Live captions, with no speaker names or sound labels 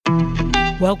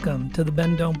Welcome to the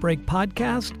Bend Don't Break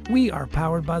podcast. We are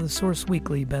powered by The Source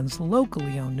Weekly, Bend's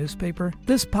locally owned newspaper.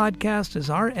 This podcast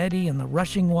is our eddy in the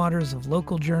rushing waters of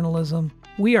local journalism.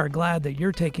 We are glad that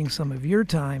you're taking some of your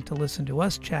time to listen to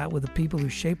us chat with the people who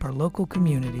shape our local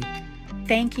community.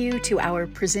 Thank you to our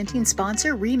presenting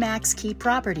sponsor, RE/MAX Key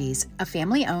Properties, a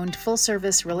family-owned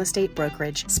full-service real estate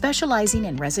brokerage specializing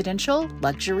in residential,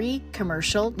 luxury,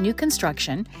 commercial, new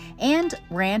construction, and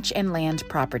ranch and land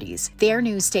properties. Their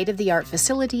new state-of-the-art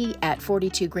facility at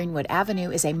 42 Greenwood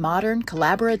Avenue is a modern,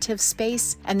 collaborative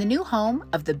space and the new home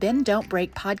of the Bend Don't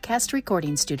Break podcast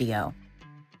recording studio.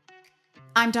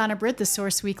 I'm Donna Britt, the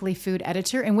Source Weekly food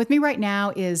editor, and with me right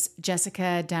now is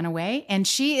Jessica Dunaway, and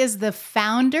she is the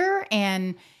founder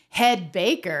and head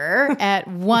baker at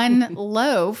One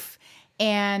Loaf.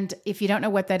 And if you don't know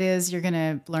what that is, you're going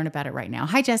to learn about it right now.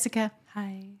 Hi, Jessica.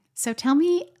 Hi. So tell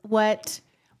me what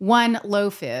One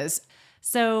Loaf is.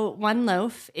 So One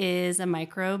Loaf is a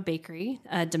micro bakery,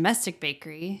 a domestic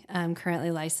bakery,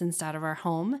 currently licensed out of our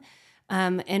home.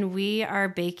 And we are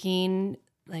baking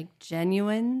like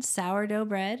genuine sourdough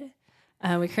bread.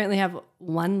 We currently have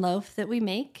one loaf that we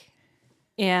make.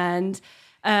 And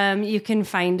you can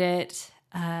find it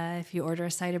if you order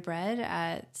a side of bread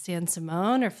at San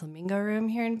Simone or Flamingo Room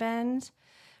here in Bend.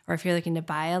 Or if you're looking to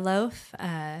buy a loaf,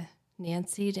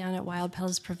 Nancy down at Wild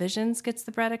Pell's Provisions gets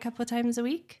the bread a couple of times a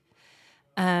week.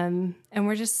 And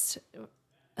we're just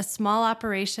a small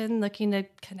operation looking to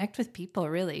connect with people,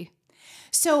 really.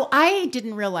 So I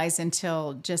didn't realize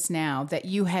until just now that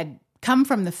you had come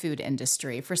from the food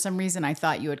industry. For some reason, I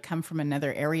thought you had come from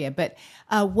another area. But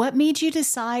what made you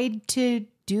decide to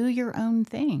do your own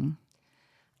thing?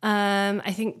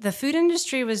 I think the food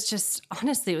industry was just,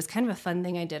 honestly, it was kind of a fun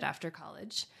thing I did after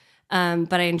college.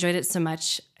 But I enjoyed it so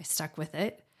much, I stuck with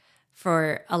it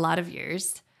for a lot of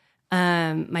years.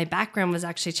 My background was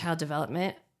actually child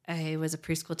development. I was a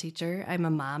preschool teacher. I'm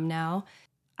a mom now.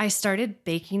 I started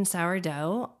baking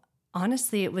sourdough.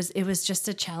 Honestly, it was just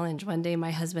a challenge. One day,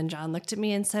 my husband, John, looked at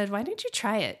me and said, "Why don't you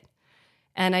try it?"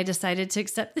 And I decided to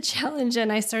accept the challenge,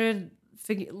 and I started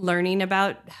learning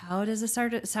about how does a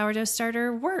sourdough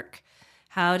starter work?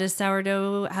 How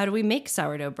do we make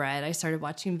sourdough bread? I started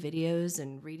watching videos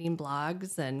and reading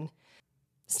blogs and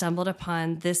stumbled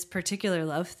upon this particular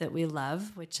loaf that we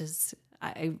love, which is,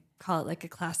 I call it like a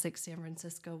classic San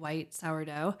Francisco white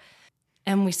sourdough.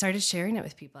 And we started sharing it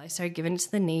with people. I started giving it to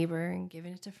the neighbor and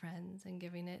giving it to friends and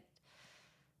giving it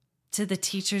to the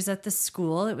teachers at the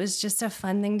school. It was just a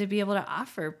fun thing to be able to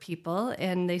offer people.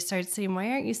 And they started saying,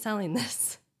 "Why aren't you selling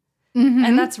this?" Mm-hmm.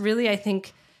 And that's really, I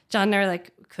think, John and I are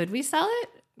like, could we sell it?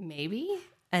 Maybe.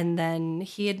 And then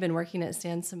he had been working at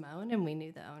San Simone, and we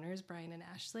knew the owners, Brian and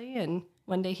Ashley. And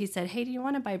one day he said, "Hey, do you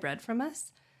want to buy bread from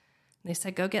us?" And they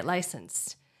said, "Go get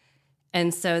licensed."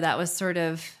 And so that's sort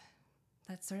of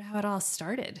how it all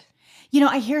started. You know,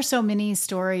 I hear so many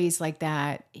stories like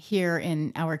that here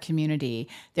in our community.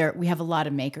 We have a lot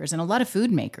of makers and a lot of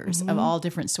food makers of all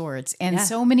different sorts. And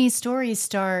so many stories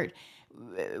start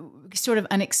sort of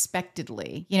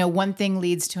unexpectedly. You know, one thing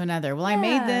leads to another. Well, I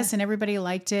made this and everybody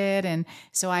liked it. And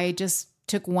so I just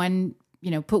took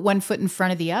put one foot in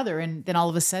front of the other, and then all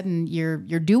of a sudden you're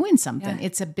doing something. Yeah.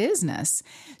 It's a business.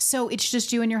 So it's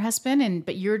just you and your husband,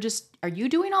 but are you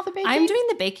doing all the baking? I'm doing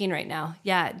the baking right now.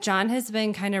 Yeah. John has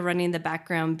been kind of running the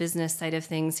background business side of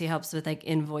things. He helps with like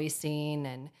invoicing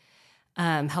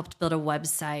and helped build a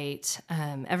website.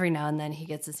 Every now and then he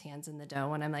gets his hands in the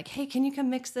dough and I'm like, "Hey, can you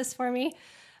come mix this for me?"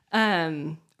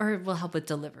 Or we'll help with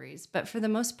deliveries. But for the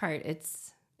most part,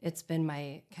 it's been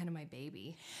my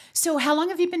baby. So how long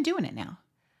have you been doing it now?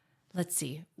 Let's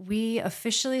see. We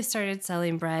officially started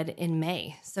selling bread in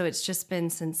May. So it's just been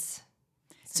since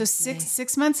So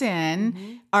six months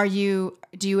in,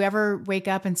 do you ever wake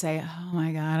up and say, "Oh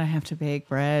my God, I have to bake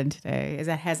bread today"?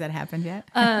 Has that happened yet?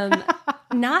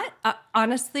 Not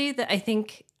honestly. I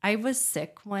think I was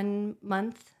sick one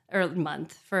month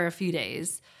for a few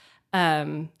days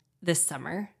this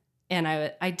summer, and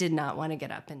I did not want to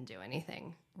get up and do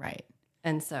anything. Right.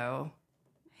 And so.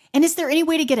 And is there any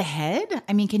way to get ahead?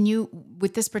 I mean, can you,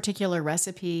 with this particular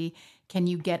recipe, can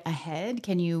you get ahead?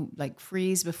 Can you like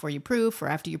freeze before you proof or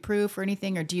after you proof or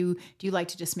anything? Or do you like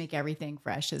to just make everything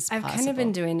fresh as possible? I've kind of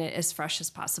been doing it as fresh as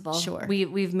possible. Sure.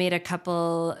 We've made a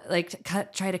couple,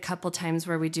 tried a couple times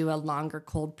where we do a longer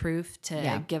cold proof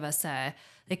to give us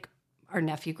our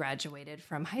nephew graduated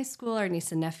from high school, our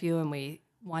niece and nephew, and we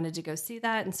wanted to go see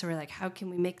that. And so we're like, how can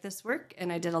we make this work? And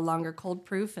I did a longer cold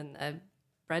proof and the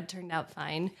bread turned out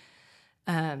fine.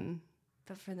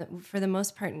 But for the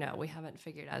most part, no, we haven't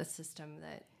figured out a system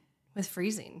that with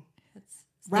freezing. It's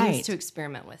things to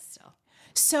experiment with still.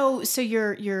 So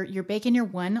you're baking your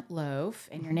one loaf,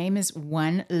 and your name is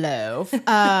One Loaf.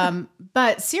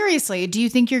 But seriously, do you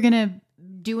think you're gonna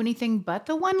do anything but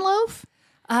the one loaf?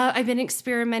 I've been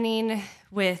experimenting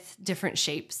with different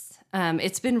shapes.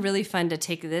 It's been really fun to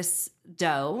take this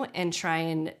dough and try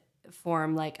and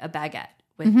form like a baguette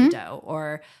with the dough,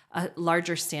 or a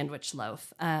larger sandwich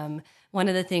loaf. One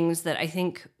of the things that I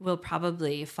think we'll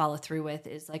probably follow through with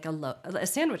is like a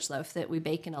sandwich loaf that we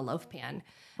bake in a loaf pan.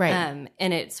 Right.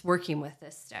 And it's working with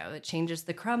this dough. It changes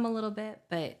the crumb a little bit,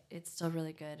 but it's still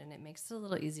really good, and it makes it a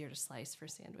little easier to slice for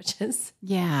sandwiches.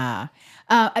 Yeah.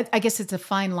 I guess it's a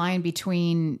fine line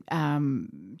between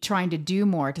trying to do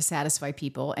more to satisfy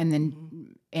people and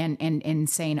then and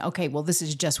saying, okay, well, this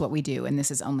is just what we do and this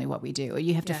is only what we do.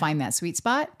 You have to find that sweet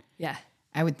spot. Yeah.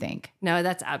 I would think. No,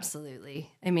 that's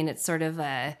absolutely. I mean, it's sort of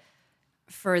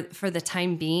for the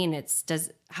time being,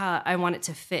 does how I want it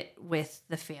to fit with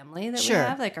the family that we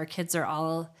have. Like, our kids are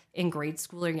all in grade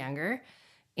school or younger,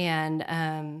 and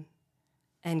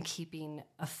keeping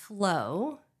a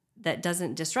flow that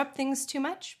doesn't disrupt things too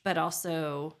much, but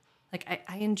also like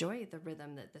I enjoy the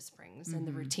rhythm that this brings and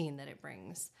the routine that it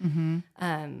brings.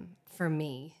 For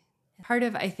me, part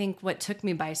of, I think, what took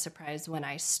me by surprise when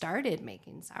I started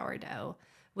making sourdough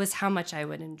was how much I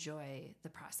would enjoy the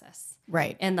process.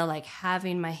 Right. And the like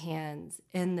having my hands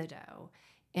in the dough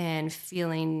and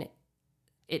feeling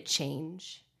it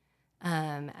change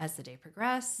as the day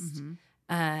progressed.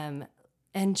 And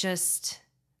just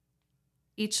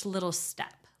each little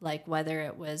step, like whether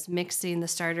it was mixing the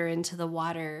starter into the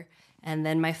water and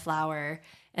then my flour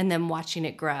and then watching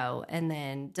it grow and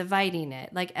then dividing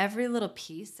it, like every little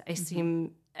piece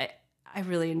I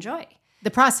really enjoy.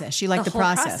 The process. You like the whole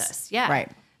process. Yeah.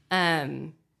 Right.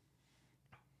 And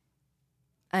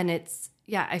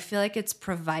I feel like it's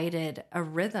provided a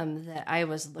rhythm that I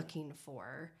was looking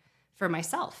for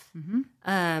myself.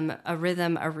 A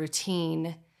rhythm, a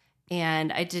routine.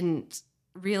 And I didn't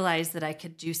realize that I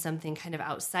could do something kind of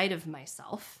outside of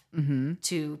myself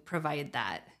to provide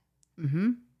that.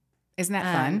 Isn't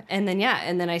that fun? And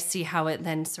then I see how it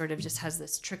then sort of just has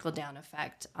this trickle down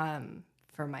effect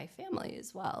for my family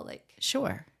as well. Like,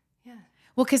 sure. Yeah.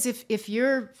 Well, because if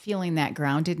you're feeling that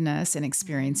groundedness and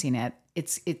experiencing it,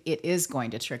 it is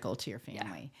going to trickle to your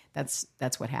family. Yeah.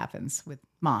 That's what happens with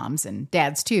moms and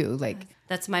dads too. Like,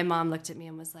 that's my mom looked at me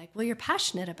and was like, "Well, you're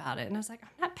passionate about it," and I was like, "I'm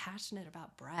not passionate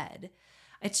about bread.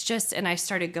 It's just," and I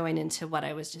started going into what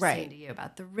I was just saying to you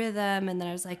about the rhythm, and then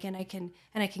I was like, and I can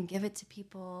give it to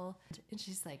people. And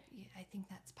she's like, yeah, "I think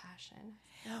that's passion."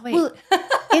 Oh, wait. Well,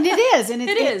 and it is, and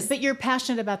it is. But you're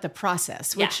passionate about the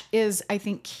process, which is, I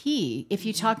think, key. If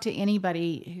you talk to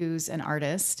anybody who's an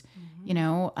artist,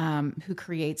 who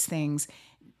creates things,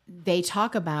 they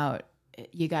talk about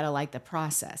you got to like the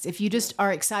process. If you just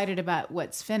are excited about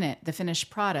what's the finished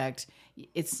product,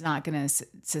 it's not going to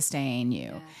sustain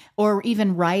you. Yeah. Or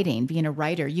even writing, being a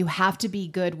writer, you have to be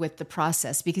good with the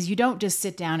process, because you don't just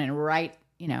sit down and write,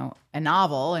 a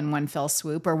novel in one fell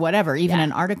swoop or whatever, even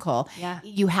an article. Yeah.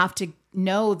 You have to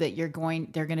know that there are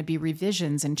going to be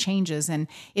revisions and changes. And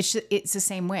it's the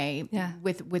same way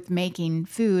with making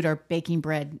food or baking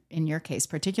bread in your case,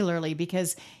 particularly,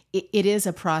 because it is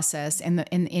a process. And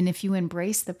if you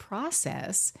embrace the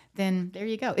process, then there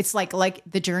you go. It's like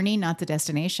the journey, not the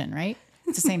destination, right?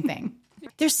 It's the same thing.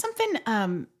 There's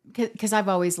something, because I've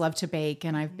always loved to bake,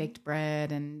 and I've baked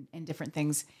bread and different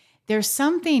things. There's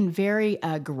something very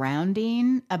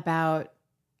grounding about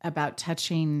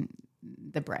touching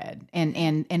the bread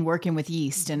and working with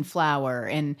yeast and flour,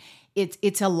 and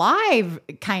it's alive,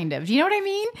 kind of. Do you know what I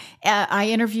mean? I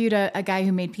interviewed a guy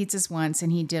who made pizzas once,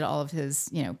 and he did all of his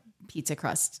pizza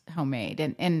crust homemade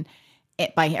and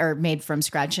made from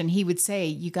scratch, and he would say,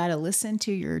 "You got to listen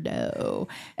to your dough."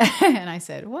 And I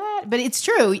said, "What?" But it's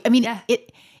true. I mean,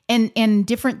 and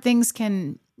different things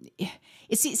can.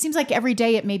 It seems like every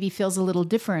day it maybe feels a little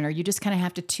different, or you just kind of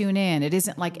have to tune in. It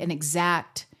isn't like an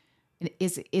exact.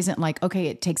 It isn't like, okay,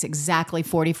 it takes exactly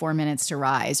 44 minutes to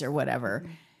rise or whatever.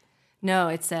 No,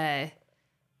 it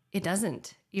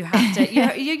doesn't. You have to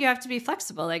you have to be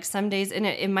flexible. Like some days, and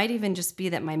it might even just be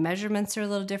that my measurements are a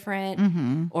little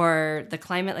different, or the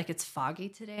climate. Like it's foggy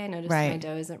today. I noticed my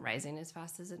dough isn't rising as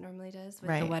fast as it normally does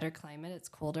with the wetter climate. It's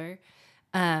colder.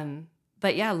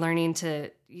 But yeah, learning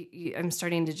to, I'm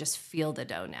starting to just feel the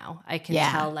dough now. I can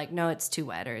tell, like, no, it's too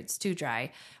wet or it's too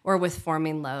dry. Or with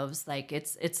forming loaves, like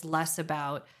it's less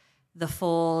about the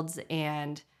folds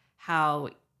and how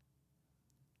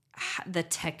the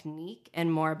technique,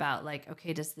 and more about like,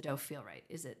 okay, does the dough feel right?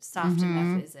 Is it soft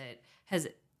enough?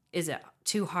 Is it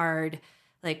too hard?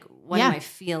 Like, what am I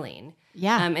feeling?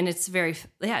 Yeah. And it's very,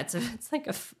 it's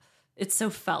so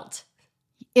felt.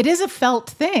 It is a felt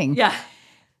thing. Yeah.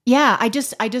 Yeah. I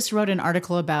just wrote an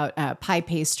article about pie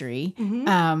pastry,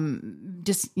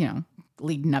 just,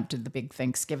 leading up to the big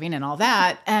Thanksgiving and all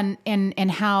that.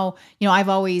 And how, I've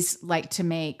always liked to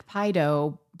make pie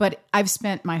dough, but I've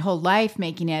spent my whole life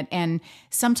making it. And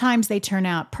sometimes they turn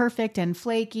out perfect and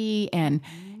flaky and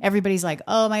everybody's like,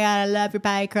 oh my God, I love your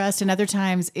pie crust. And other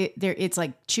times it's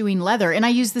like chewing leather. And I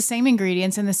use the same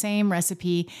ingredients and the same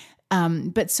recipe.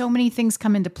 But so many things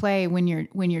come into play when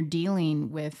you're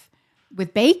dealing with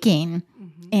baking.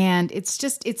 And it's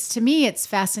to me, it's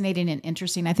fascinating and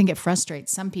interesting. I think it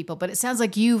frustrates some people, but it sounds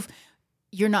like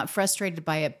you're not frustrated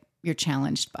by it. You're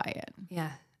challenged by it.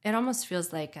 Yeah. It almost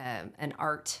feels like an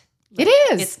art. It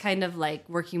is. It's kind of like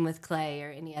working with clay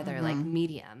or any other like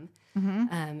medium.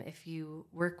 If you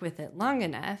work with it long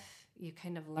enough, you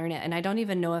kind of learn it. And I don't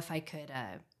even know if I could,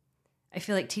 I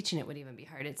feel like teaching it would even be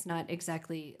hard. It's not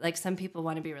exactly like some people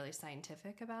want to be really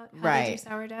scientific about how to do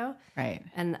sourdough. Right.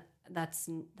 And that's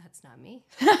not me.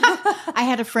 I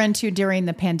had a friend who during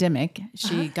the pandemic,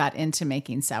 she got into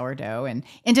making sourdough and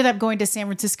ended up going to San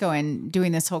Francisco and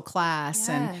doing this whole class.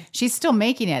 And she's still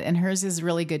making it. And hers is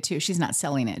really good too. She's not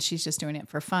selling it. She's just doing it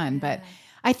for fun. But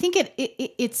I think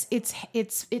it's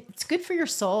good for your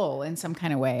soul in some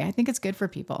kind of way. I think it's good for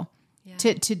people. Yeah.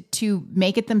 To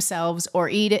make it themselves or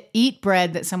eat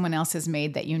bread that someone else has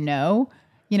made that you know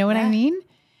what I mean?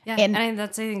 Yeah, and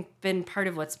that's I think been part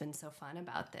of what's been so fun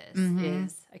about this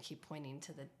is I keep pointing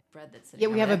to the bread that's sitting.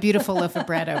 Yeah, we have a beautiful loaf of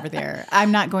bread over there.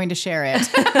 I'm not going to share it,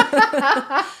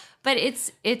 but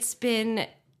it's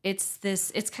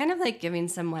kind of like giving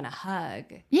someone a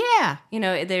hug. Yeah,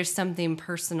 there's something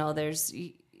personal.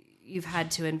 You've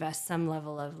had to invest some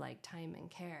level of like time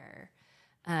and care.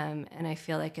 And I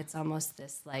feel like it's almost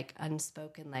this like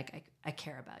unspoken, like I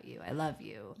care about you, I love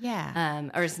you,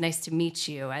 or it's nice to meet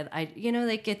you. I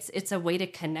like it's a way to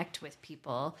connect with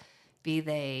people, be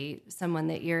they someone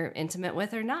that you're intimate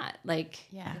with or not. Like,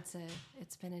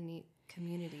 it's been a neat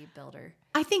community builder.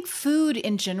 I think food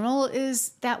in general is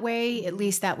that way. At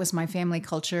least that was my family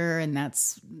culture, and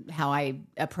that's how I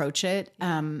approach it.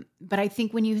 But I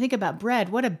think when you think about bread,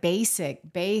 what a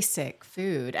basic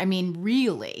food. I mean,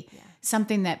 really. Yeah.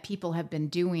 Something that people have been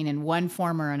doing in one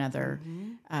form or another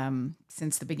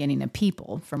since the beginning of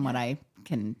people, from what I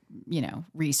can,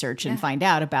 research and find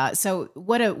out about. So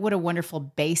what a wonderful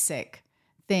basic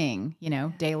thing,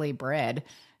 daily bread.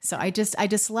 So I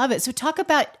just love it. So talk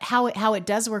about how it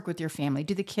does work with your family.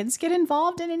 Do the kids get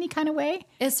involved in any kind of way?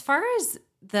 As far as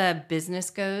the business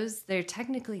goes, they're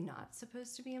technically not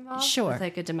supposed to be involved. Sure. With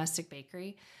like a domestic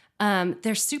bakery.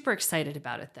 They're super excited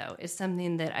about it though. It's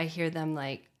something that I hear them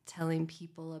like telling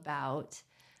people about.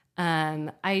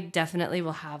 I definitely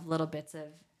will have little bits of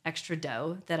extra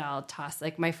dough that I'll toss.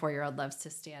 Like my 4-year-old loves to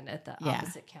stand at the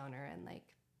opposite counter and like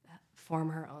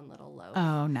form her own little loaf.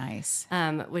 Oh, nice.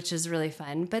 Which is really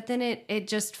fun. But then it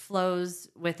just flows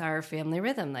with our family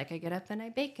rhythm. Like I get up and I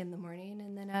bake in the morning,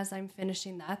 and then as I'm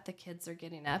finishing that, the kids are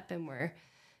getting up and we're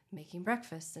making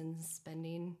breakfast and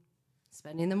spending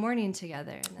the morning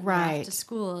together, and then off to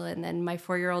school. And then my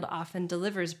 4-year-old often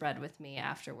delivers bread with me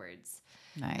afterwards.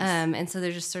 Nice. And so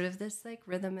there's just sort of this like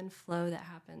rhythm and flow that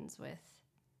happens with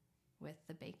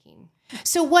the baking.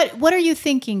 So what are you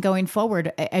thinking going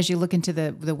forward as you look into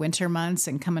the winter months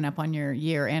and coming up on your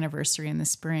year anniversary in the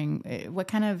spring? What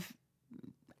kind of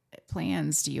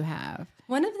plans do you have?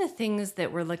 One of the things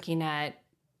that we're looking at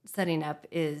setting up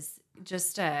is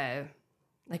just a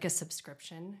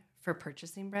subscription for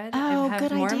purchasing bread. Oh, I have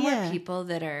good more idea. and more people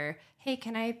that are, hey,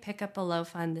 can I pick up a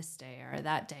loaf on this day or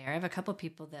that day? Or I have a couple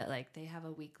people that like they have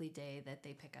a weekly day that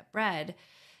they pick up bread.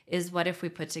 Is what if we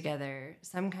put together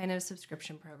some kind of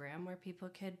subscription program where people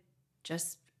could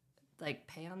just like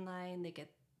pay online. They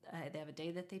have a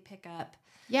day that they pick up.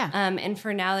 Yeah. And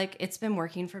for now, like it's been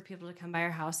working for people to come by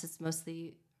our house. It's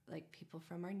mostly like people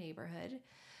from our neighborhood.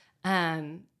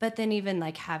 But then even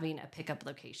like having a pickup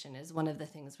location is one of the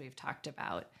things we've talked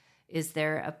about. Is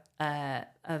there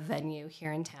a venue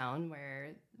here in town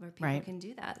where people can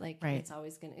do that? Like it's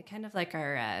always going to kind of like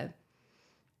our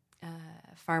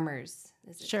farmers.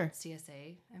 Is it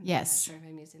CSA? I'm not sure if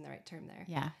I'm using the right term there.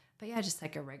 Yeah. But yeah, just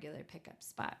like a regular pickup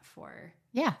spot for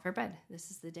bread.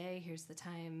 This is the day. Here's the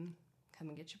time. Come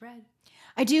and get your bread.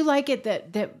 I do like it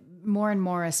that more and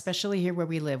more, especially here where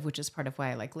we live, which is part of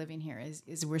why I like living here,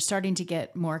 is we're starting to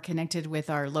get more connected with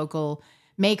our local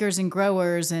makers and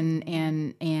growers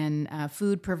and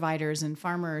food providers and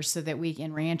farmers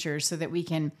and ranchers so that we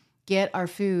can get our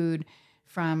food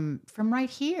from right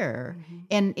here. Mm-hmm.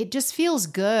 And it just feels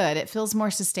good. It feels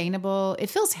more sustainable. It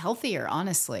feels healthier,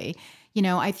 honestly.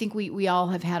 I think we all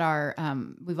have had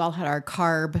we've all had our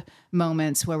carb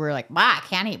moments where we're like, I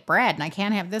can't eat bread and I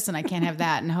can't have this and I can't have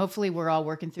that. And hopefully we're all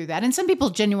working through that. And some people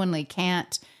genuinely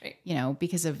can't, right.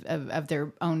 Because of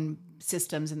their own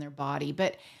systems in their body.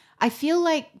 But I feel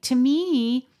like, to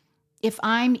me, if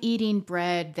I'm eating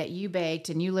bread that you baked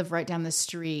and you live right down the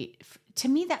street, to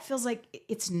me, that feels like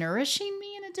it's nourishing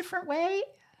me in a different way.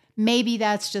 Maybe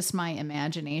that's just my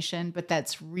imagination, but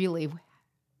that's really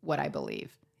what I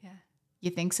believe. Yeah. You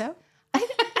think so? I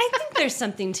think there's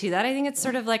something to that. I think it's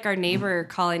sort of like our neighbor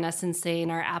calling us and saying,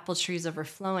 our apple tree's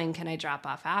overflowing. Can I drop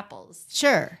off apples?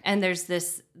 Sure. And there's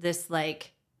this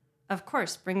like, of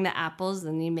course, bring the apples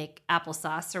and you make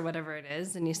applesauce or whatever it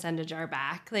is and you send a jar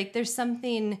back. Like there's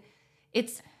something,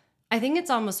 I think it's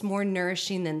almost more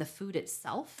nourishing than the food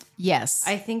itself. Yes.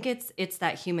 I think it's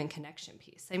that human connection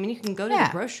piece. I mean, you can go to the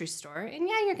grocery store and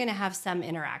you're going to have some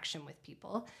interaction with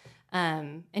people.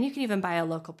 And you can even buy a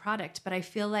local product. But I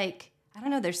feel like, I don't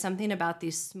know, there's something about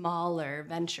these smaller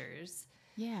ventures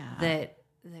that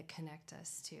connect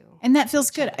us to. And that feels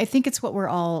good. I think it's what we're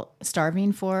all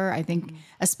starving for. I think,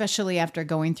 especially after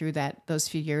going through those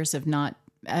few years of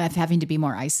having to be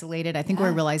more isolated, I think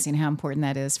we're realizing how important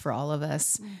that is for all of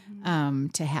us,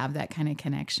 to have that kind of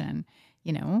connection,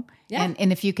 Yeah.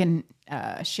 And if you can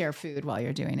share food while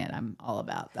you're doing it, I'm all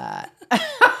about that.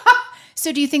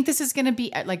 So do you think this is going to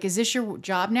be like, is this your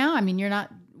job now? I mean, you're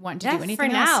not wanting to do anything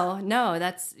for else? now. No,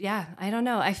 I don't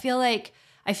know. I feel like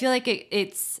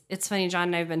it's funny. John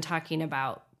and I have been talking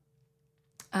about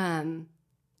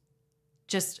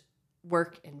just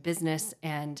work and business,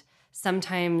 and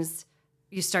sometimes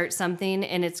you start something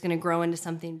and it's going to grow into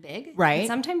something big. Right. And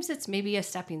sometimes it's maybe a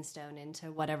stepping stone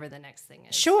into whatever the next thing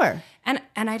is. Sure. And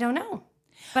I don't know,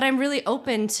 but I'm really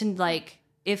open to like,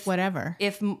 if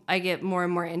I get more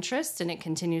and more interest and it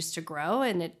continues to grow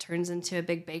and it turns into a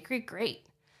big bakery, great.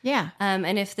 Yeah.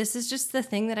 And if this is just the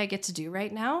thing that I get to do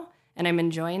right now and I'm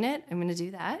enjoying it, I'm going to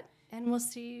do that, and we'll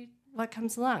see what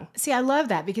comes along. See, I love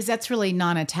that, because that's really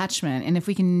non-attachment. And if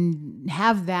we can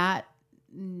have that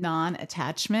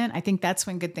non-attachment, I think that's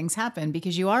when good things happen,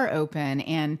 because you are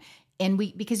open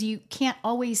because you can't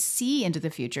always see into the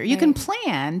future. You can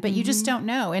plan, but you just don't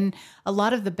know. And a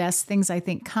lot of the best things, I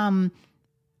think, come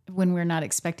when we're not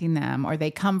expecting them, or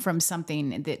they come from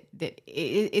something that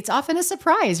it's often a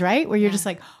surprise, right? Where you're just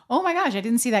like, oh my gosh, I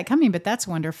didn't see that coming, but that's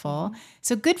wonderful.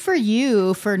 So good for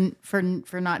you for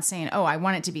not saying, oh, I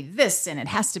want it to be this and it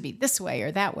has to be this way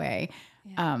or that way.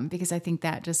 Because I think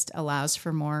that just allows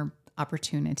for more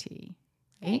opportunity.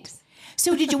 Right? Thanks.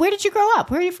 So where did you grow up?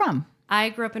 Where are you from? I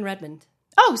grew up in Redmond.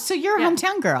 Oh, so you're a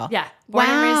hometown girl. Yeah. Born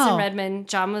and raised in Redmond.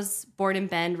 John was born in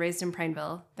Bend, raised in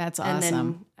Prineville. That's awesome. And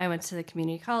then I went to the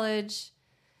community college,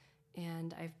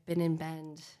 and I've been in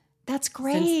Bend. That's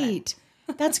great.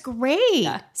 That's great.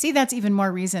 Yeah. See, that's even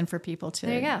more reason for people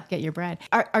to get your bread.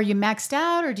 Are you maxed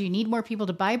out, or do you need more people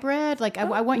to buy bread? Like,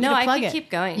 I want you to plug it. No, I can keep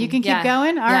going. You can keep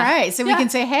going? All right. So we can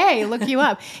say, hey, look you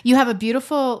up. You have a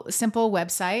beautiful, simple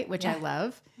website, which I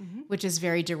love, which is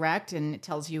very direct, and it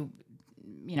tells you,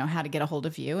 how to get a hold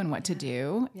of you and what to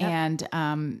do. Yep.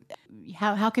 And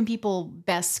how can people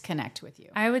best connect with you?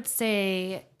 I would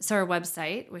say, so our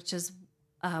website, which is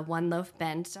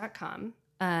oneloafbend.com.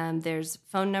 There's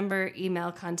phone number,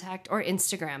 email contact, or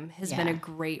Instagram has been a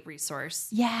great resource.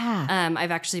 Yeah.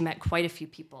 I've actually met quite a few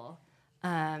people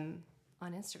on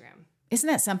Instagram. Isn't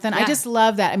that something? Yeah. I just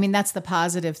love that. I mean, that's the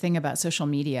positive thing about social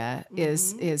media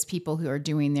is people who are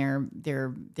doing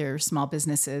their small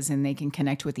businesses, and they can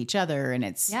connect with each other, and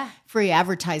it's free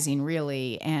advertising,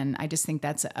 really. And I just think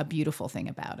that's a beautiful thing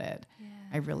about it. Yeah.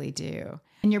 I really do.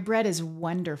 And your bread is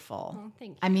wonderful. Oh,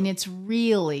 thank you. I mean, it's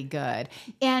really good.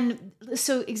 And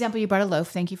so, example, you brought a loaf.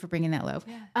 Thank you for bringing that loaf.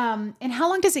 Yeah. And how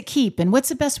long does it keep? And what's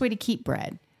the best way to keep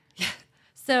bread? Yeah.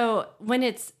 So when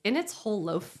it's in its whole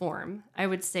loaf form, I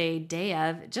would say day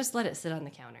of, just let it sit on the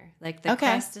counter. Like the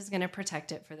crust is going to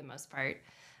protect it for the most part.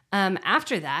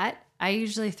 After that, I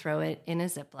usually throw it in a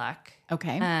Ziploc.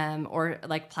 Okay. Or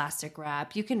like plastic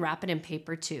wrap. You can wrap it in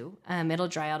paper too. It'll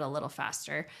dry out a little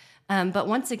faster. But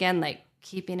once again, like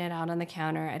keeping it out on the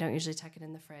counter, I don't usually tuck it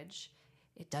in the fridge.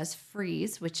 It does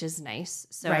freeze, which is nice.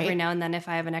 So every now and then, if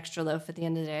I have an extra loaf at the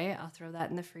end of the day, I'll throw that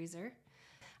in the freezer.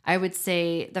 I would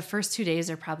say the first 2 days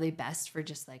are probably best for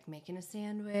just like making a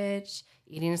sandwich,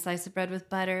 eating a slice of bread with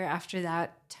butter. After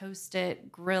that, toast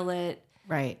it, grill it.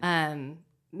 Right.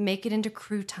 Make it into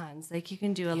croutons. Like you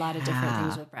can do a lot of different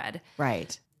things with bread.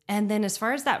 Right. And then as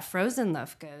far as that frozen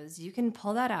loaf goes, you can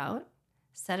pull that out,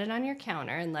 set it on your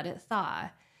counter and let it thaw.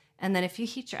 And then if you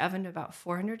heat your oven to about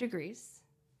 400 degrees,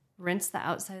 rinse the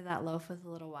outside of that loaf with a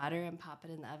little water and pop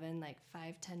it in the oven like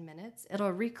 5-10 minutes.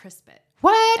 It'll re-crisp it.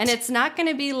 What? And it's not going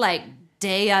to be like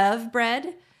day of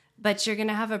bread, but you're going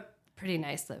to have a pretty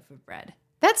nice loaf of bread.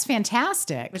 That's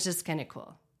fantastic. Which is kind of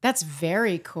cool. That's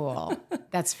very cool.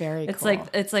 That's very It's cool.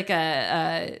 It's like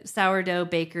a sourdough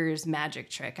baker's magic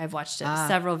trick. I've watched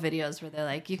several videos where they're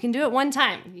like, you can do it one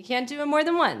time. You can't do it more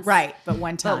than once. Right, but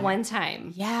one time. But one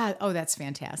time. Yeah. Oh, that's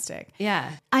fantastic.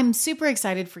 Yeah. I'm super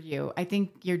excited for you. I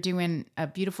think you're doing a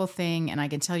beautiful thing, and I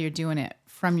can tell you're doing it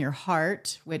from your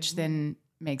heart, which then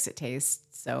makes it taste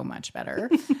so much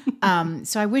better.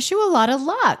 So I wish you a lot of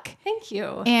luck. Thank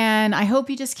you. And I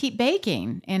hope you just keep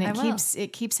baking and I will.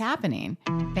 it keeps happening.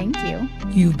 Thank you.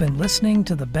 You've been listening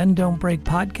to the Bend Don't Break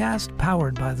podcast,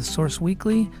 powered by The Source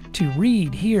Weekly. To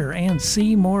read, hear, and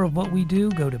see more of what we do,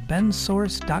 go to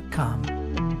bensource.com.